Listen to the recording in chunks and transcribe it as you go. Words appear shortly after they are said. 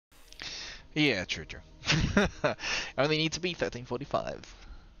Yeah, true, true. Only need to be 1345.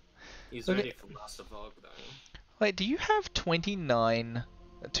 He's Look ready at- for Master Vogue though. Wait, do you have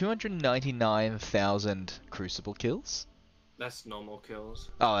 299,000 Crucible kills? That's normal kills.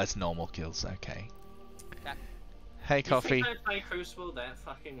 Oh, that's normal kills, okay. That, Hey, You think Coffee. I play Crucible that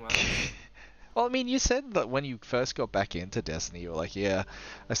fucking much? Well, I mean, you said that when you first got back into Destiny, you were like, yeah,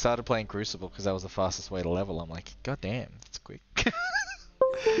 I started playing Crucible because that was the fastest way to level. I'm like, god damn, that's quick.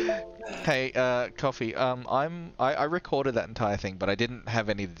 Hey, Coffee, I recorded that entire thing, but I didn't have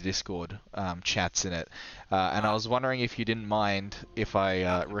any of the Discord chats in it. And I was wondering if you didn't mind if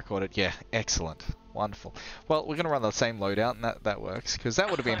I recorded. Yeah, excellent. Wonderful. Well, we're gonna run the same loadout, and that works, because that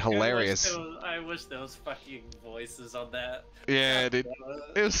would have been hilarious. I wish there was fucking voices on that. Yeah, dude.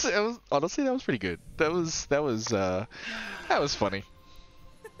 It was honestly, that was pretty good. That was funny.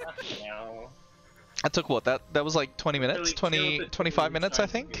 No. That took what? That was like 20 minutes? Really 25 minutes, I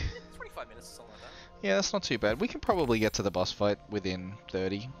think? 25 minutes or something like that. Yeah, that's not too bad. We can probably get to the boss fight within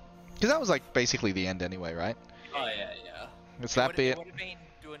 30. Because that was like basically the end anyway, right? Oh yeah, yeah. It's that bit. It would have been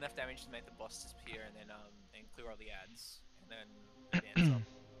do enough damage to make the boss disappear and then clear all the ads and then it ends up.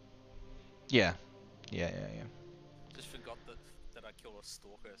 Yeah. Just forgot that I killed a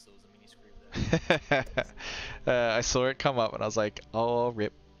stalker, so there was a mini screw there. I saw it come up and I was like, oh,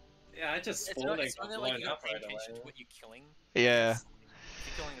 rip. Yeah, I just It's spawned not, and got like blown you gotta up pay right attention away. to what you're killing. Yeah. If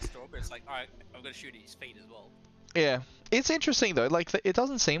you're killing a stalker, it's like, alright, I've got to shoot at his feet as well. Yeah. It's interesting though. Like, it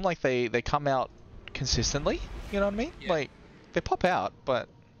doesn't seem like they come out consistently. You know what I mean? Yeah. Like, they pop out, but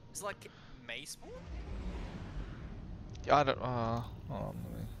It's like May spawn? I don't. Hold on,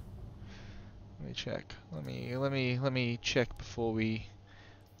 let me check. Let me check before we.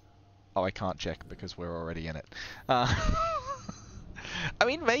 Oh, I can't check because we're already in it. I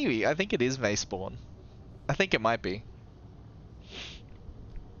mean, maybe. I think it is May spawn. I think it might be,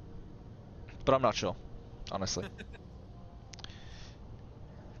 but I'm not sure, honestly.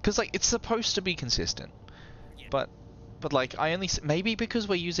 Because like it's supposed to be consistent, Yeah. but like I only maybe because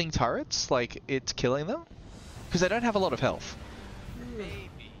we're using turrets, like it's killing them because they don't have a lot of health. Maybe,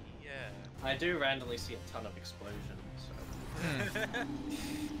 yeah. I do randomly see a ton of explosions. So.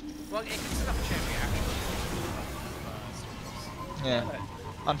 Well, it can set up a chain reaction. Yeah.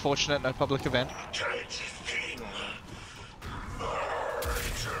 Unfortunate, no public event. It's not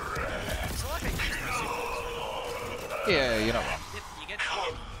like I use my Yeah, you know. You get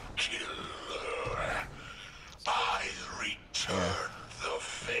I return the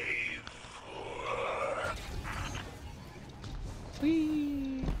faithful.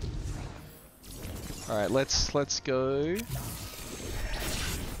 Whee! All right, let's go.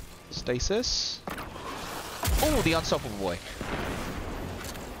 Stasis. Oh, the unstoppable boy.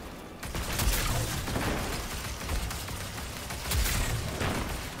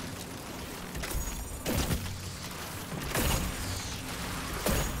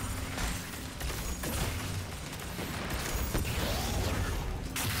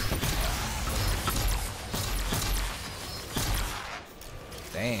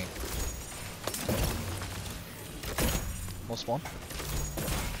 Dang. More spawn.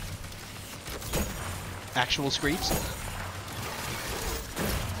 Actual screeds.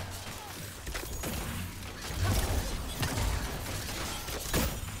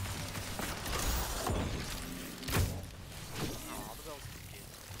 Oh, the bell's good.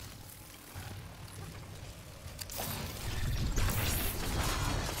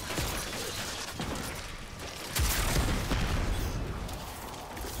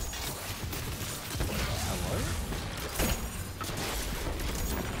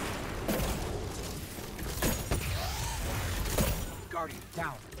 Guardian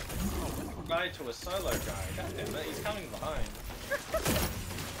down. Guy to a solo guy. God damn it, he's coming behind.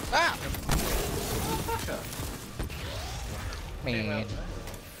 Ah! Fucker. Came Man. out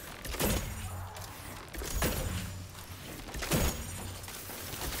there.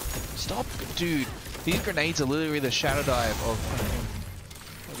 Stop, dude. These grenades are literally the shadow dive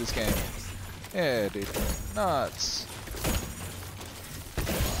of this game. Yeah, dude. Nuts.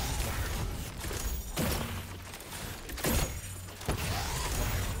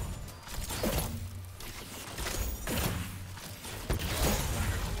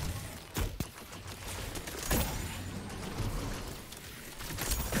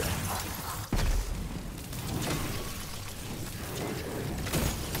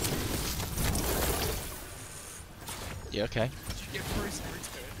 Yeah, okay. You get frozen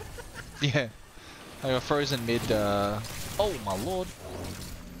every turn. Yeah. I got frozen mid, Oh my lord.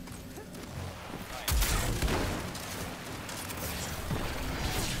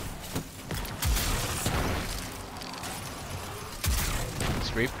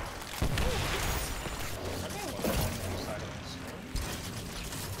 Screep.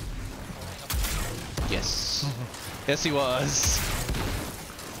 Yes. Yes, he was.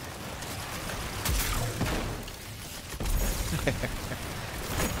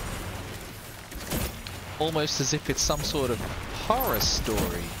 Almost as if it's some sort of horror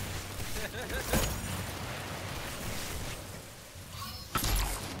story.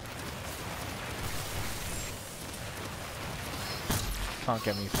 Can't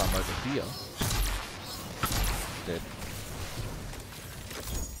get me from over here. Dead.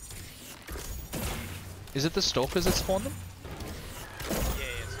 Is it the stalkers that spawned them?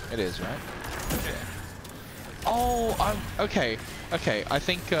 Yeah, It is, right? Yeah. Oh, okay. Okay, I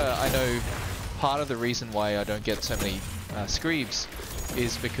think I know part of the reason why I don't get so many screeves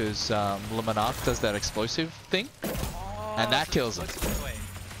is because Luminarch does that explosive thing, Oh, and that so kills them. Alright,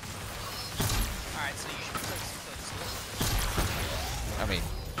 so you should focus I mean,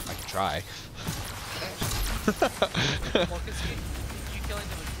 I can try. well, because you killing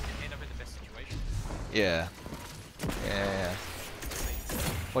them would end up in the best situation. Yeah. Yeah.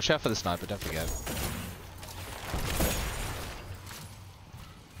 Watch out for the sniper, don't forget.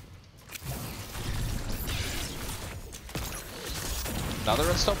 Another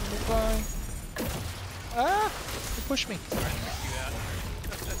unstoppable guy. Ah! He pushed me.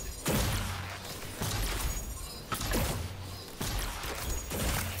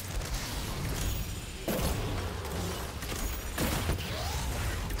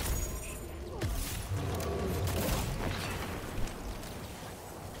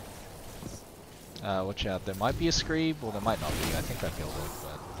 Watch out, there might be a screeb, or there might not be. I think I killed it,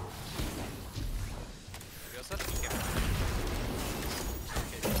 but...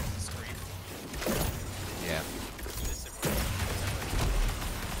 Yeah.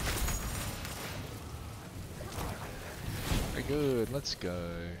 Very good, let's go.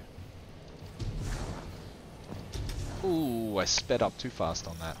 Ooh, I sped up too fast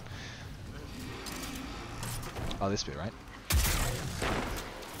on that. Oh, this bit, right?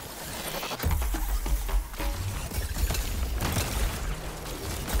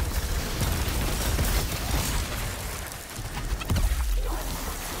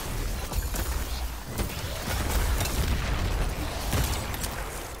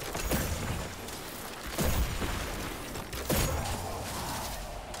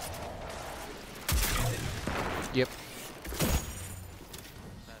 Yep.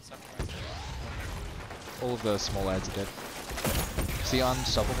 All of the small ads are dead. Is the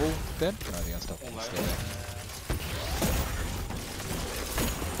unstoppable dead? No, the unstoppable is still there.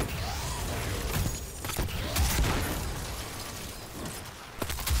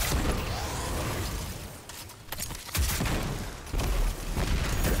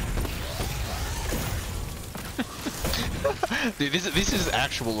 Dude, this is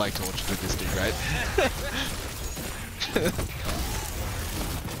actual like torture to this dude, right?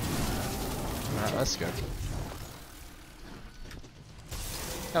 Alright, let's go.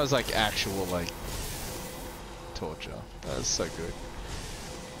 That was like actual like torture. That was so good.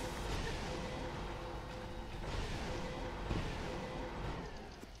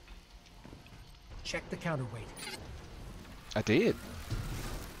 Check the counterweight. I did.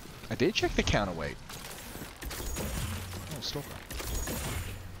 I did check the counterweight. Oh, stalker.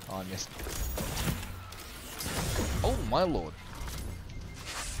 Oh, I missed. Oh my lord.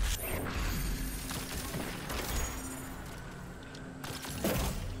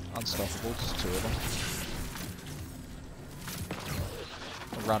 Unstoppable, just two of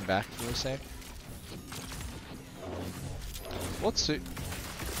them. I'll run back for a sec. What suit?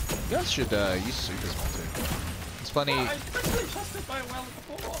 You guys should use supers more too. There's plenty. I actually justify well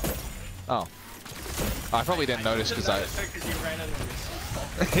before. Oh. I probably didn't notice because I. Because you ran into this.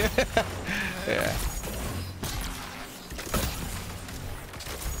 Yeah.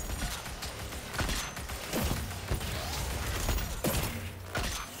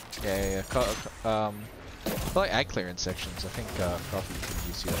 Yeah. For like ag clearance sections, I think Coffee can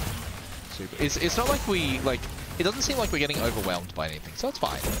use your super. It's not like we like. It doesn't seem like we're getting overwhelmed by anything, so it's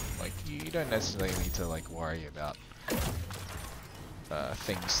fine. Like you don't necessarily need to like worry about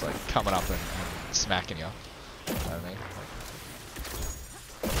things like coming up and smacking you. You know what I mean?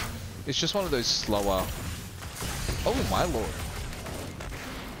 Like, it's just one of those slower. Oh my lord!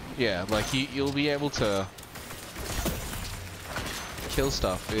 Yeah, like you'll be able to kill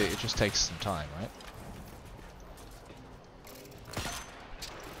stuff. It just takes some time, right?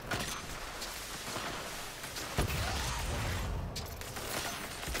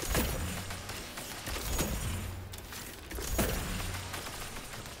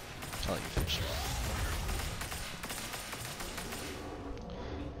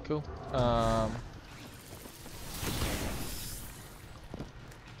 cool.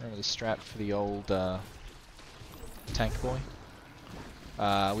 Remember the strap for the old tank boy.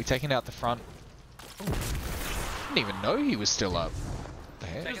 We taking out the front. Ooh. Didn't even know he was still up. The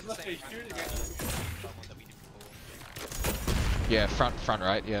heck? Taking the same one that we did before. Yeah, front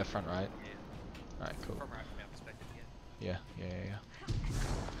right. Yeah, front right. Yeah. Alright, cool. From our perspective, yeah. Yeah.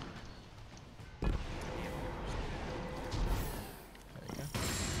 There we go.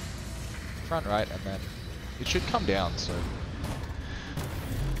 Front right, and then it should come down, so.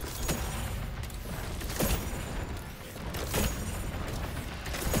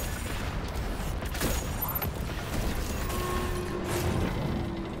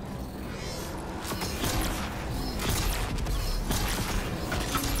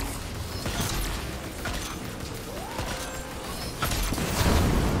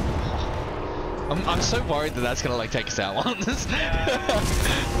 I'm so worried that that's gonna like take us out on this.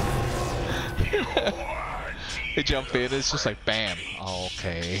 They jump in, it's just like bam.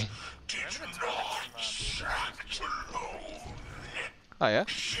 Okay. Oh yeah?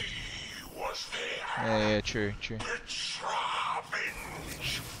 Yeah, true.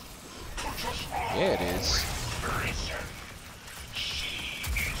 Yeah, it is.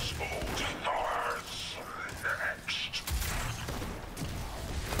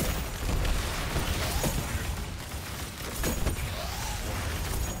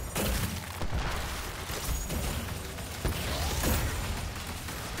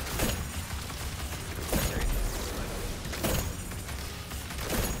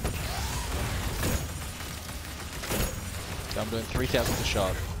 I'm doing 3,000 a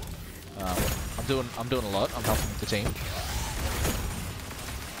shot. I'm doing a lot. I'm helping the team.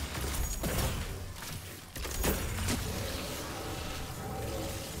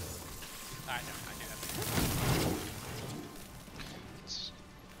 I do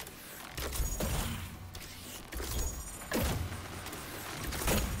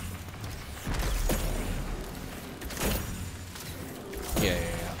that. Yeah.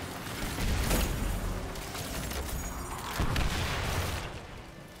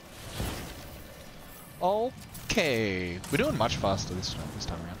 Okay, we're doing much faster this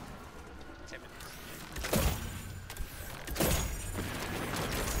time around. 10 minutes.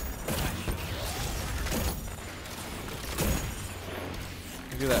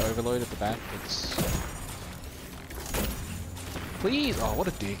 You do that overload at the back. It's please. Oh, what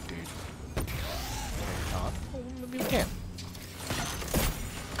a dick, dude. Oh, maybe we can.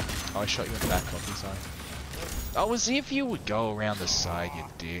 Oh, I shot you in the back, obviously. Oh, as if you would go around the side, you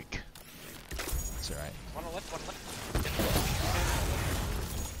dick. It's alright. One left.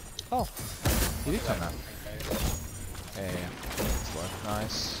 Oh, he did come out. Yeah. Slow.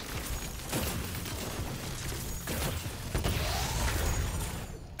 Nice.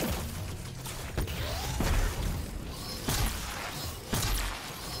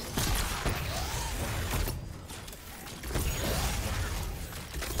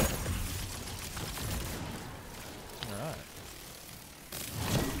 Alright.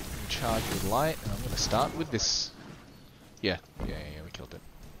 Charge with light, and I'm going to start with this. Yeah, we killed it.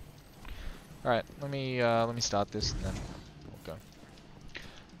 Alright, let me start this and then we'll go.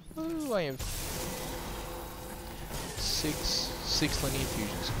 Ooh, I have six linear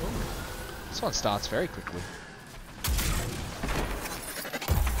fusions. Ooh, this one starts very quickly.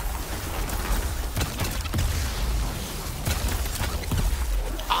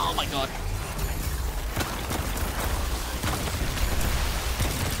 Oh my god!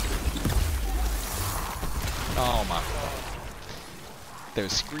 Oh my god.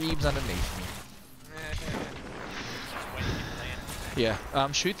 There's screams underneath me. Yeah.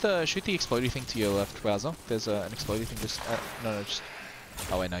 Shoot the explodey thing to your left, Bowser. There's an explodey thing just. No, just.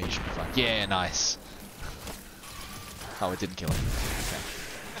 Oh wait, no, you should be fine. Yeah, nice. Oh, it didn't kill him.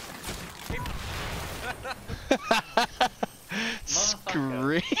 Okay.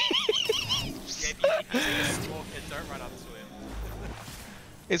 Scream. Don't run up to him.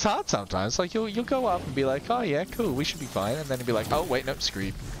 It's hard sometimes. Like you'll go up and be like, oh yeah, cool, we should be fine, and then you'll be like, oh wait, nope,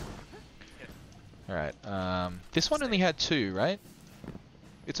 scream. All right. This one only had 2, right?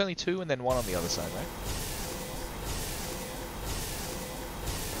 It's only 2 and then 1 on the other side, right?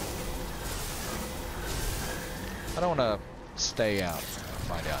 I don't want to stay out and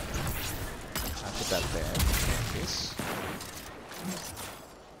find out. I put that there. This.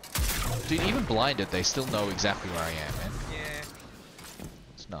 Dude, even blinded, they still know exactly where I am, man. Yeah.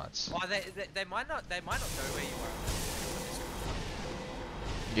 It's nuts. Well, they might not know where you are.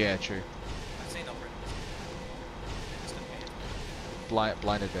 Yeah, true. I've seen operators.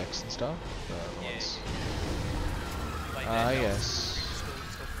 Blinded Vex and stuff. Yeah. Yes. Like, Yes.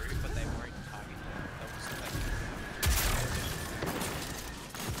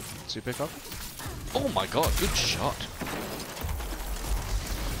 Super cock. Oh my god, good shot.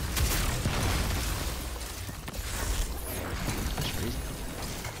 That's crazy.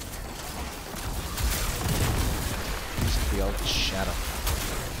 Using the old shadow.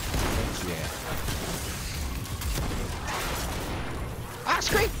 Yeah. Ah,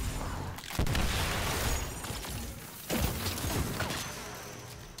 scream!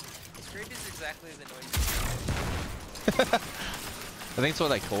 Scream is exactly as annoying. I think that's what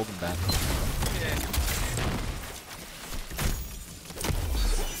they called them back. Yeah.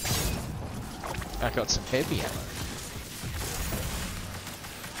 I got some heavy ammo.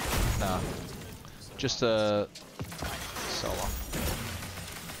 Nah. Just a solar.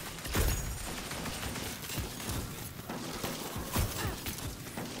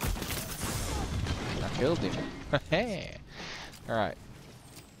 I killed him. Hey. Alright.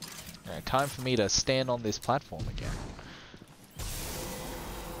 Alright, time for me to stand on this platform again.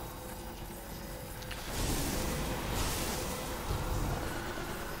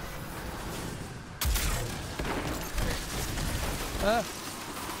 Ah.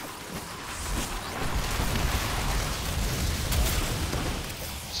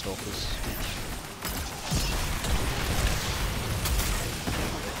 Stalkers.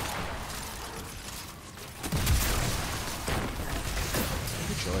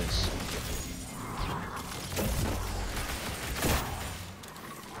 Good choice.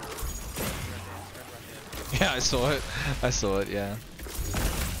 Yeah, I saw it. I saw it, yeah.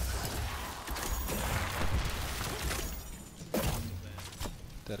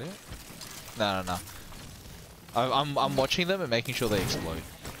 That it? No, no, no. I'm watching them and making sure they explode.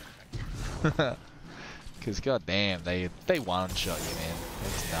 Cause goddamn, they one shot you, man.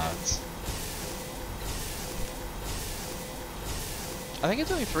 It's nuts. I think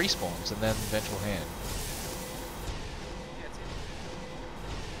it's only 3 spawns and then vengeful hand. Yeah, it's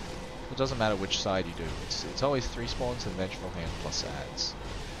It doesn't matter which side you do. It's always 3 spawns and vengeful hand plus ads.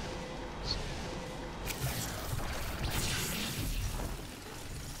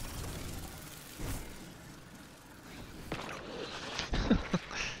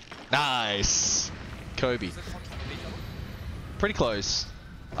 Nice! Kobe. Is it on top of each other? Pretty close.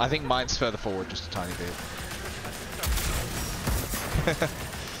 I think mine's further forward just a tiny bit. It's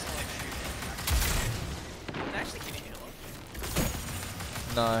actually hitting it a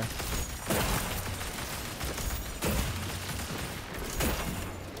lot. No.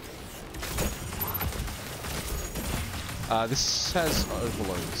 This has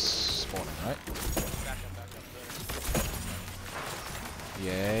overloads spawning, right? Back up.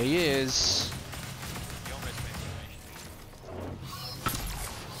 Yeah, he is. You almost made the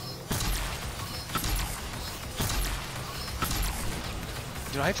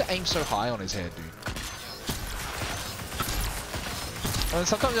Dude, I have to aim so high on his head, dude. And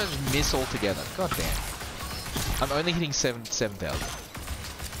sometimes I just miss altogether. God damn. I'm only hitting 7,000.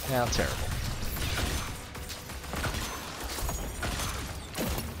 How terrible.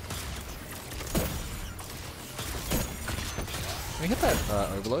 Can we hit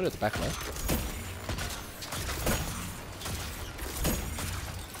that overload at the back left?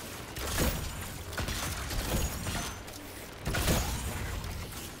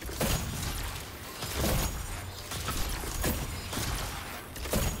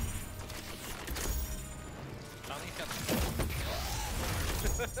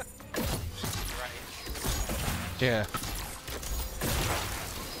 Yeah.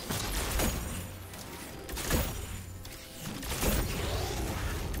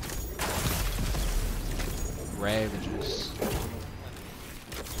 Ravagers.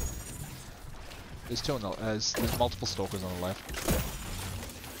 There's two on the there's multiple stalkers on the left.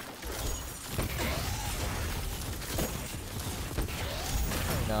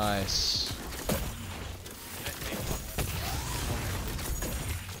 Nice.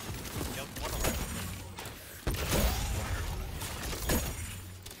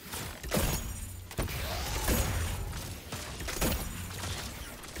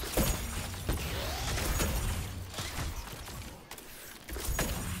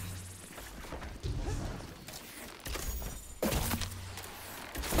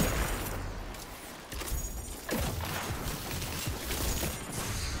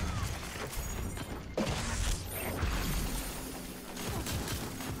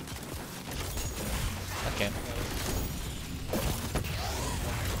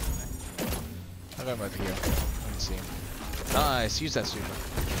 I'll go over here. I can see him. Nice, use that super.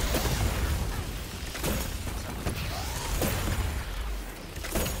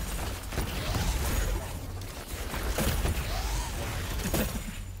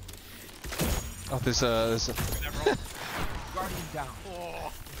 Oh, there's a Guardian down.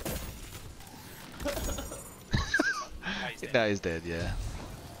 Oh. He's dead. No, he's dead, yeah.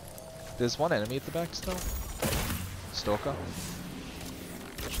 There's one enemy at the back still. Stalker.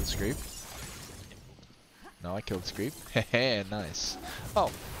 Should Screep. No, I killed Screep. Hehe, nice.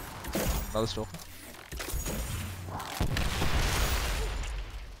 Oh, another Stalker.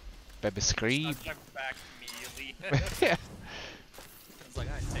 Baby Screep. I'm back immediately. Yeah. It's like,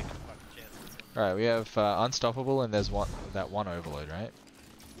 I ain't taking a fucking chance. Alright, we have Unstoppable and there's that one Overload, right?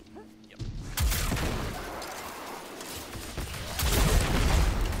 Yep.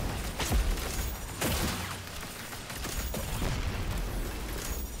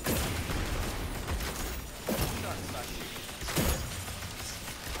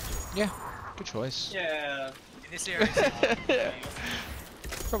 Yeah, good choice. Yeah. In this area,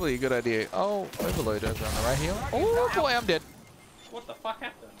 Probably a good idea. Oh, Overload over on the right here. Oh boy, I'm dead. What the fuck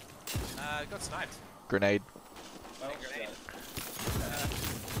happened? got sniped. Grenade. Well, Grenade. shit.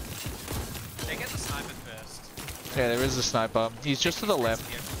 They get the sniper first. Yeah, there is a sniper. He's just to the left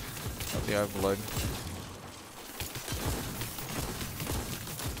of the Overload.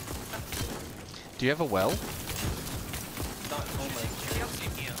 Do you have a well? Not only. Check out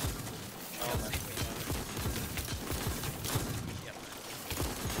team here. Yep.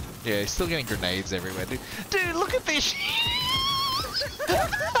 Yeah, he's still getting grenades everywhere, dude. Dude, look at this!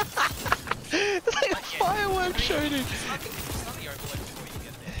 It's like a fireworks show, dude. It's not the overload before you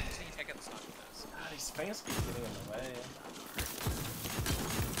get there. You just need to take out the sniper first. God, these fans keep getting in the way.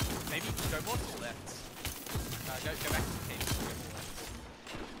 Maybe go more to the left. Go back to the team. Go more left.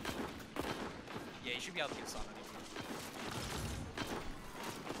 Yeah, you should be able to get Simon if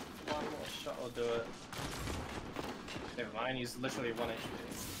you One more shot will do it. Never mind, he's literally 1 HP.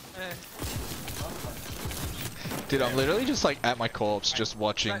 Dude, I'm literally just like at my corpse, just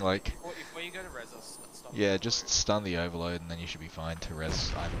watching like... Before you go to res us, let's stop. Yeah, just stun the Overload and then you should be fine to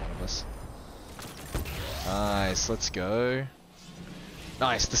res either one of us. Nice, let's go.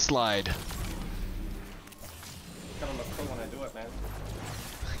 Nice, the slide. Gotta look cool when I do it, man.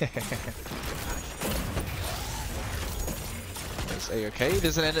 Is A-okay?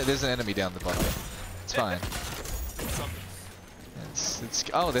 There's an enemy down the bottom. It's fine. It's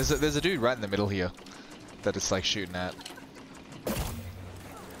oh, there's a dude right in the middle here that it's like shooting at. Yeah,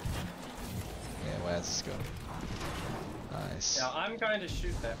 where's this going? Nice. Now I'm going to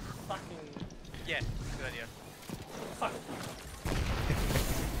shoot that fucking Yeah, good idea. fuck.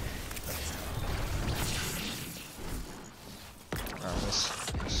 Alright,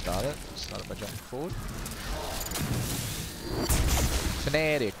 let's start it. Start it by jumping forward.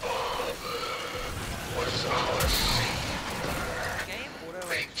 Fanatic.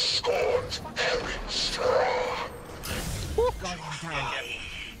 Scorned Aaron Straw. Guardian down.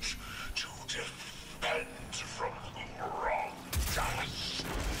 To defend from the wrong dice.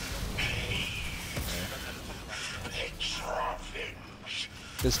 Extra things.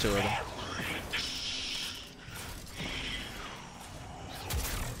 There's two of them.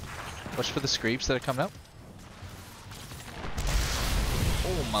 Watch for the screeps that are coming up.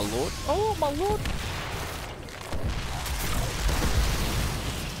 Oh my lord. Oh my lord.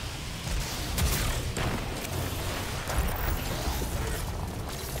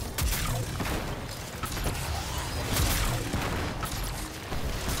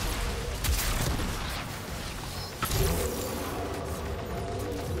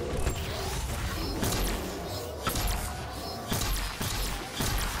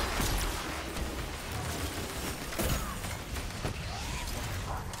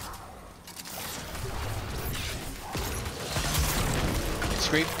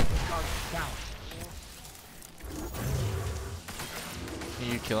 Screep. Down. Can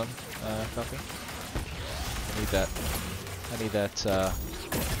you kill him, Coffee? I need that. I need that,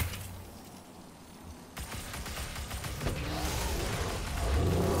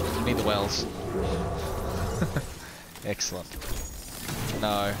 I need the wells. Excellent. No.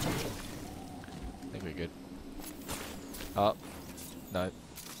 I think we're good. Oh. No.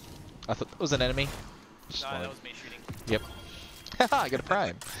 I thought that was an enemy. Just No, wanted- that was me shooting. Yep. Haha, I got a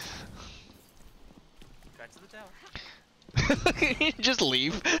prime. Go to the tower. Just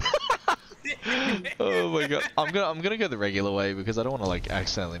leave. Oh my god. I'm gonna go the regular way because I don't want to like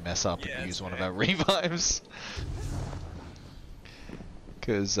accidentally mess up Yeah, and use that's one of fair. our revives.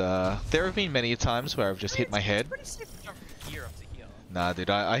 Because there have been many times where I've just hit my head. It's pretty safe to jump from here up to here. Nah,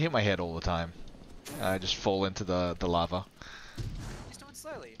 dude, I hit my head all the time. I just fall into the lava. Just do it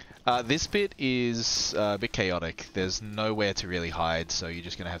slowly. This bit is a bit chaotic. There's nowhere to really hide, so you're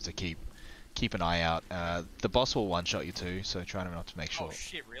just gonna have to keep an eye out. The boss will one-shot you too, so try not to make sure. Oh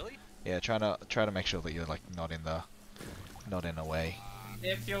shit, really? Yeah, try to make sure that you're like not in not in a way.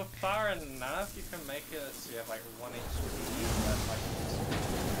 If you're far enough, you can make it so you have like 1 HP, but like...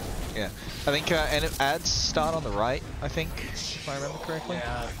 Yeah, I think and it ads start on the right. I think, if I remember correctly.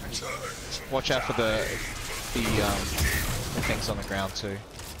 Yeah. Watch out for the things on the ground too.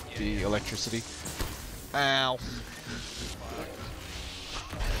 The electricity. Ow.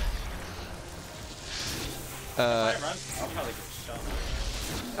 If I run, I'll probably get shot.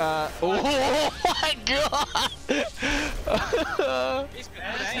 Oh my god! He's good,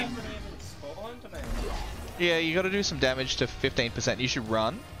 Ads eh? haven't even spawned, man. Yeah, you gotta do some damage to 15%. You should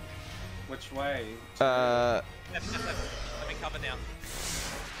run. Which way? Left. Let me cover now.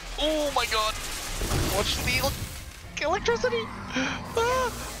 Oh my god! Watch the electricity!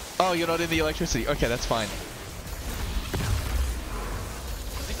 Ah! Oh, you're not in the electricity. Okay, that's fine.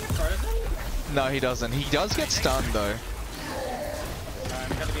 Does he get frozen? No, he doesn't. He does get stunned though. I'm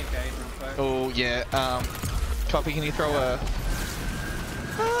gonna be engaged with Oh yeah. Copy, can you throw a?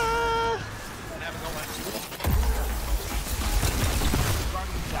 Ah! I haven't got one.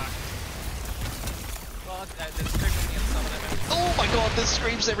 Well, there's screaming in some of them. Oh my god, there's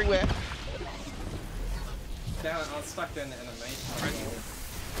screams everywhere. Now I'm stuck in animation. I'm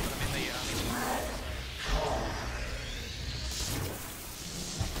in the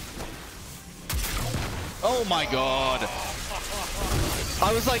Oh my god.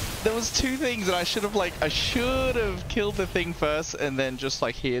 I was like, there was two things that I should have killed the thing first and then just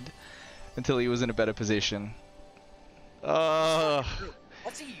like hid until he was in a better position.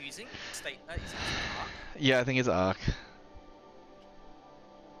 What's he using? State. Is it Yeah, I think it's Arc.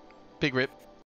 Big rip.